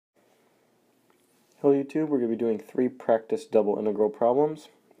Hello YouTube, we're going to be doing 3 practice double integral problems.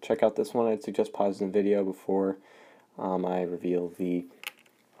 Check out this one. I'd suggest pausing the video before I reveal the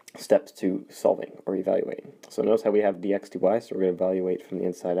steps to solving or evaluating. So notice how we have dx dy, so we're going to evaluate from the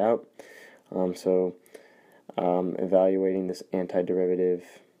inside out. Evaluating this antiderivative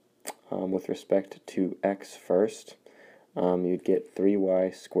with respect to x first. You'd get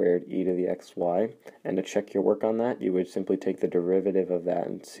 3y squared e to the xy, and to check your work on that, you would simply take the derivative of that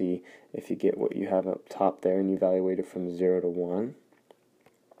and see if you get what you have up top there, and you evaluate it from 0 to 1.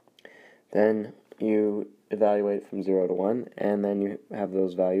 Then you evaluate it from 0 to 1, and then you have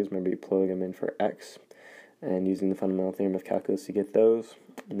those values. Remember, you plug them in for x, and using the fundamental theorem of calculus, you get those.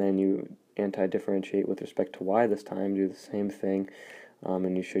 And then you anti-differentiate with respect to y this time, do the same thing.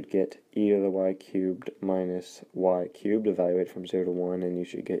 And you should get e to the y cubed minus y cubed, evaluate from 0 to 1, and you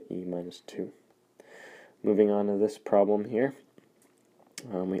should get e minus 2. Moving on to this problem here,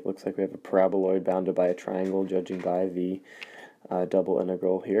 it looks like we have a paraboloid bounded by a triangle, judging by the double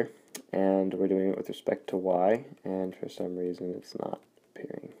integral here. And we're doing it with respect to y, and for some reason it's not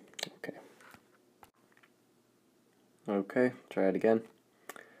appearing. Okay, try it again.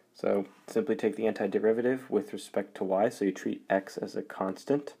 So simply take the antiderivative with respect to y, so you treat x as a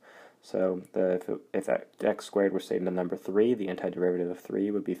constant. So if x squared were saved in the number 3, the antiderivative of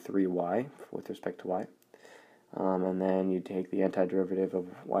 3 would be 3y with respect to y. And then you take the antiderivative of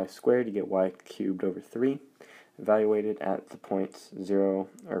y squared, you get y cubed over 3. Evaluate it at the points 0,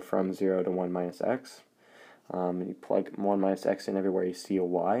 or from 0 to 1 minus x. And you plug 1 minus x in everywhere you see a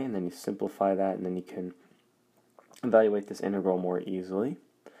y, and then you simplify that, and then you can evaluate this integral more easily.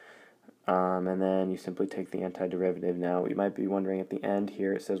 And then you simply take the antiderivative. Now, you might be wondering at the end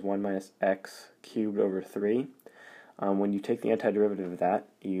here, it says 1 minus x cubed over 3. When you take the antiderivative of that,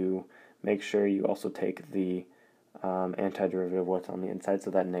 you make sure you also take the antiderivative of what's on the inside,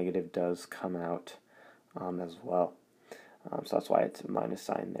 so that negative does come out as well. So that's why it's a minus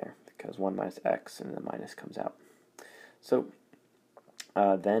sign there, because 1 minus x and the minus comes out. So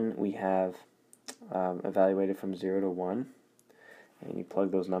then we have evaluated from 0 to 1. And you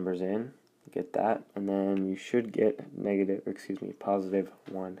plug those numbers in, you get that, and then you should get positive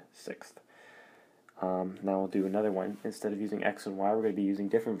 1/6. Now we'll do another one. Instead of using x and y, we're going to be using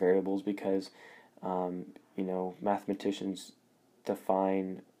different variables because, mathematicians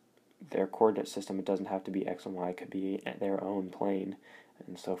define their coordinate system. It doesn't have to be x and y, it could be their own plane.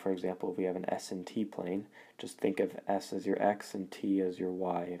 And so, for example, if we have an s and t plane, just think of s as your x and t as your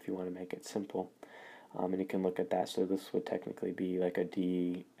y if you want to make it simple. And you can look at that. So this would technically be like a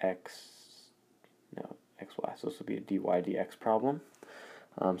xy. So this would be a dy dx problem.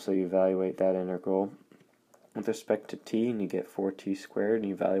 So you evaluate that integral with respect to t, and you get 4t squared, and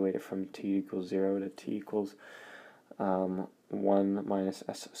you evaluate it from t equals 0 to t equals 1 minus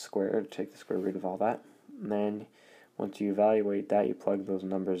s squared, take the square root of all that. And then once you evaluate that, you plug those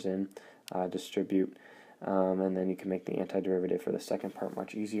numbers in, distribute, and then you can make the antiderivative for the second part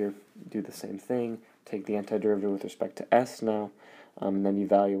much easier. Do the same thing, take the antiderivative with respect to s now, and then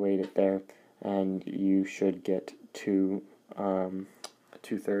evaluate it there, and you should get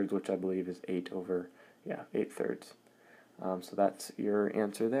 2/3, which I believe is 8/3. So that's your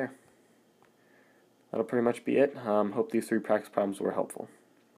answer there. That'll pretty much be it. Hope these 3 practice problems were helpful.